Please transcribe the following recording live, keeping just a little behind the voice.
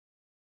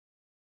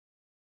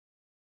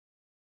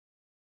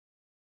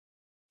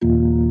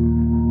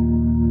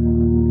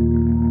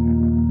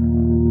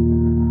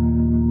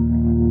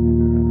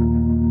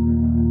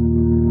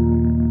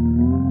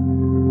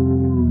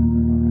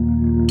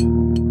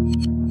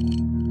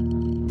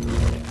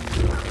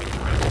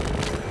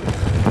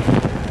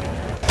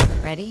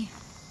Ready?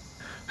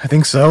 I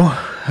think so.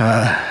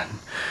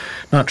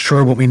 Not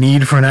sure what we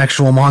need for an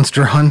actual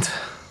monster hunt.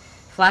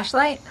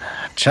 Flashlight?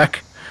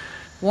 Check.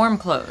 Warm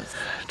clothes?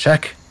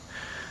 Check.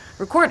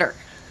 Recorder?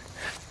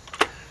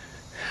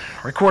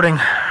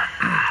 Recording.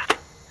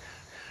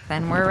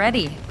 Then we're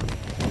ready.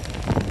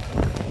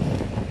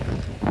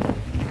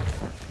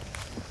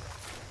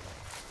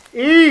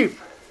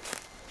 Eve!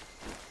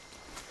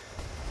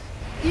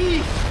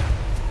 Eve!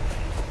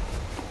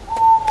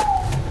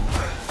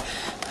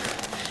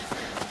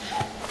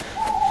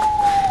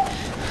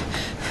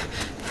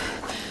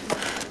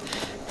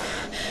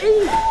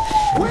 Eve!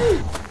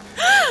 Wait!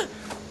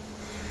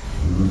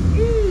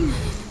 Eve!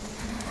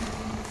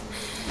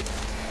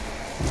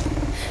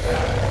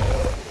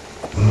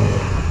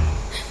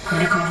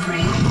 Protocol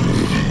 3.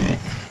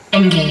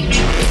 Engage.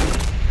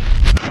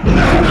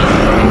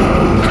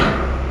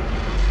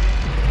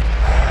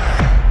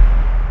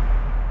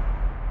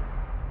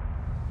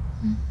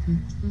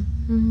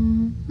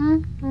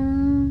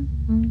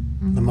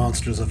 The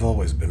monsters have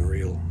always been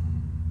real.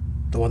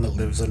 The one that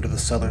lives under the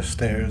cellar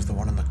stairs, the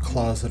one in the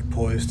closet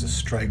poised to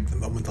strike the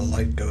moment the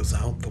light goes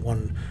out, the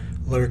one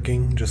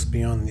lurking just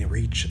beyond the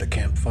reach of the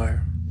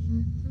campfire.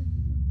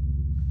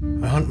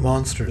 I hunt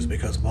monsters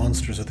because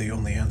monsters are the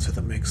only answer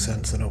that makes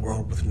sense in a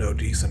world with no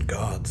decent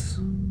gods.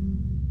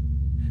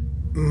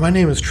 My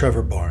name is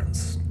Trevor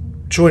Barnes.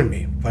 Join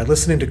me by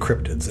listening to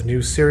Cryptids, a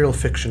new serial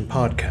fiction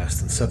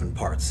podcast in 7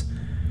 parts.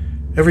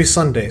 Every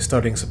Sunday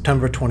starting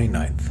September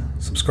 29th.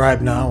 Subscribe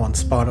now on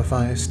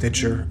Spotify,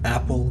 Stitcher,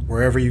 Apple,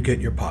 wherever you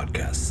get your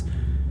podcasts.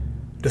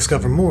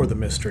 Discover more of the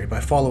mystery by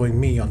following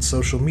me on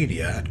social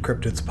media at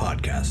Cryptids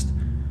Podcast.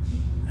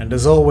 And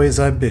as always,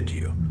 I bid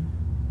you,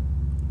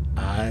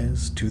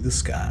 eyes to the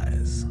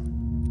skies.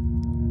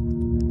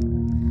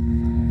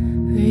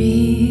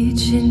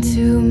 Reach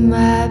into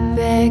my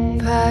back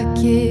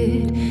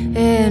pocket,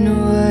 and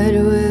what